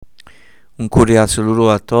Un cordial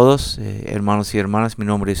saludo a todos, hermanos y hermanas. Mi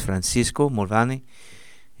nombre es Francisco Mulvaney.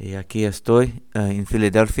 Aquí estoy en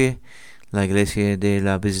Filadelfia, la iglesia de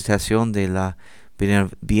la Visitación de la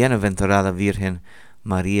Bienaventurada Virgen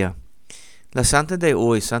María. La santa de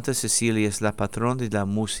hoy, Santa Cecilia, es la patrona de la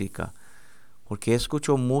música, porque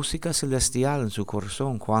escuchó música celestial en su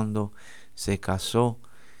corazón cuando se casó.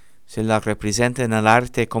 Se la representa en el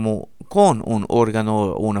arte como con un órgano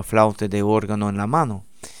o una flauta de órgano en la mano.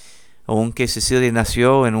 Aunque Cecilia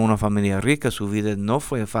nació en una familia rica, su vida no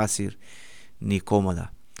fue fácil ni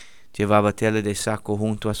cómoda. Llevaba tela de saco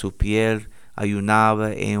junto a su piel,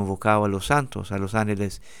 ayunaba e invocaba a los santos, a los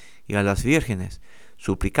ángeles y a las vírgenes,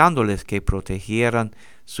 suplicándoles que protegieran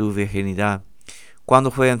su virginidad.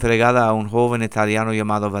 Cuando fue entregada a un joven italiano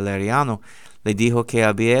llamado Valeriano, le dijo que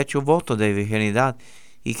había hecho voto de virginidad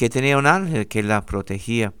y que tenía un ángel que la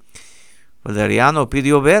protegía. Valeriano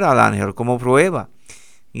pidió ver al ángel como prueba,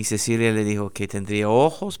 y Cecilia le dijo que tendría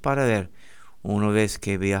ojos para ver una vez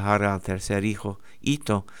que viajara al tercer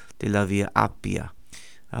hito de la Vía Appia,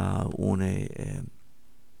 una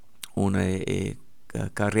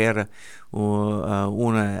carrera,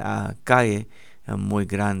 una calle muy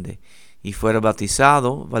grande. Y fuera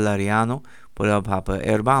bautizado Valeriano por el Papa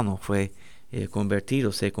Urbano.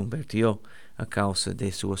 Se convirtió a causa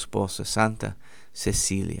de su esposa Santa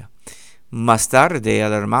Cecilia. Más tarde,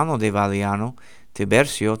 el hermano de Valeriano,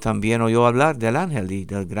 Tibercio, también oyó hablar del ángel y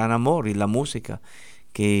del gran amor y la música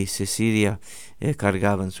que Cecilia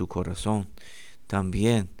cargaba en su corazón.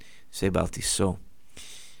 También se bautizó.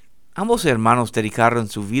 Ambos hermanos dedicaron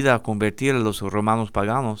su vida a convertir a los romanos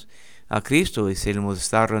paganos a Cristo y se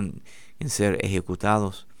demostraron en ser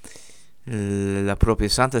ejecutados. La propia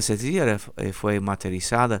Santa Cecilia fue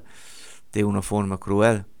martirizada de una forma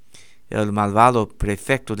cruel. El malvado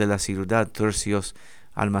prefecto de la ciudad, Tercios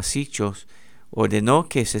Almasichos, ordenó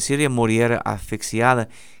que Cecilia muriera asfixiada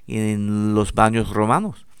en los baños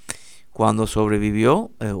romanos. Cuando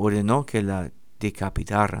sobrevivió, ordenó que la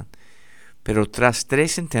decapitaran. Pero tras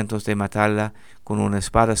 3 intentos de matarla con una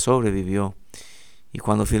espada, sobrevivió. Y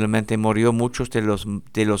cuando finalmente murió, muchos de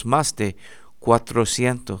los más de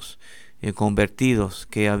 400 convertidos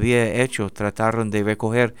que había hecho trataron de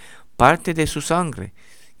recoger parte de su sangre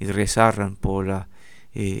y rezaron por la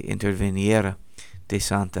interveniera de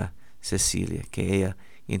Santa Cecilia, que ella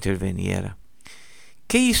interveniera.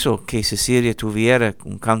 ¿Qué hizo que Cecilia tuviera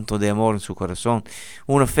un canto de amor en su corazón?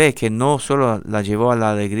 Una fe que no solo la llevó a la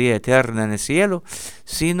alegría eterna en el cielo,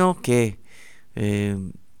 sino que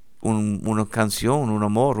una canción, un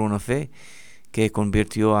amor, una fe que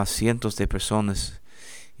convirtió a cientos de personas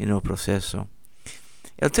en el proceso.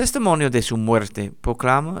 El testimonio de su muerte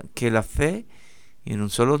proclama que la fe en un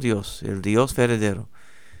solo Dios, el Dios verdadero,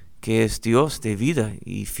 que es Dios de vida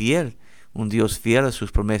y fiel, un Dios fiel a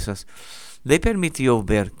sus promesas, le permitió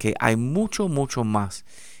ver que hay mucho, mucho más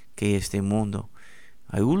que este mundo.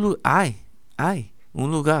 Hay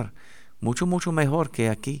un lugar mucho, mucho mejor que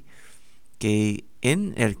aquí, que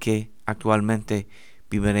en el que actualmente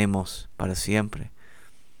viviremos para siempre.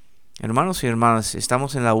 Hermanos y hermanas,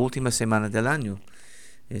 estamos en la última semana del año,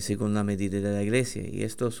 según la medida de la iglesia, y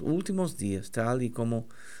estos últimos días, tal y como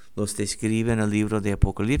los describe en el libro de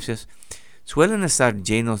Apocalipsis, suelen estar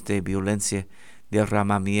llenos de violencia,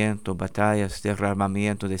 derramamiento, batallas,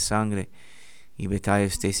 derramamiento de sangre y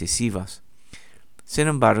batallas decisivas. Sin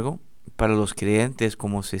embargo, para los creyentes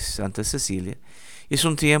como Santa Cecilia, es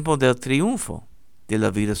un tiempo del triunfo de la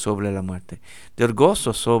vida sobre la muerte, del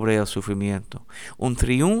gozo sobre el sufrimiento, un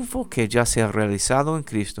triunfo que ya se ha realizado en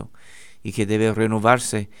Cristo y que debe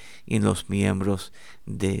renovarse en los miembros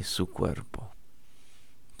de su cuerpo.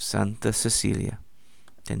 Santa Cecilia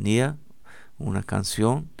tenía una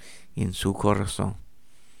canción en su corazón.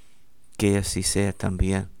 Que así sea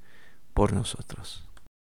también por nosotros.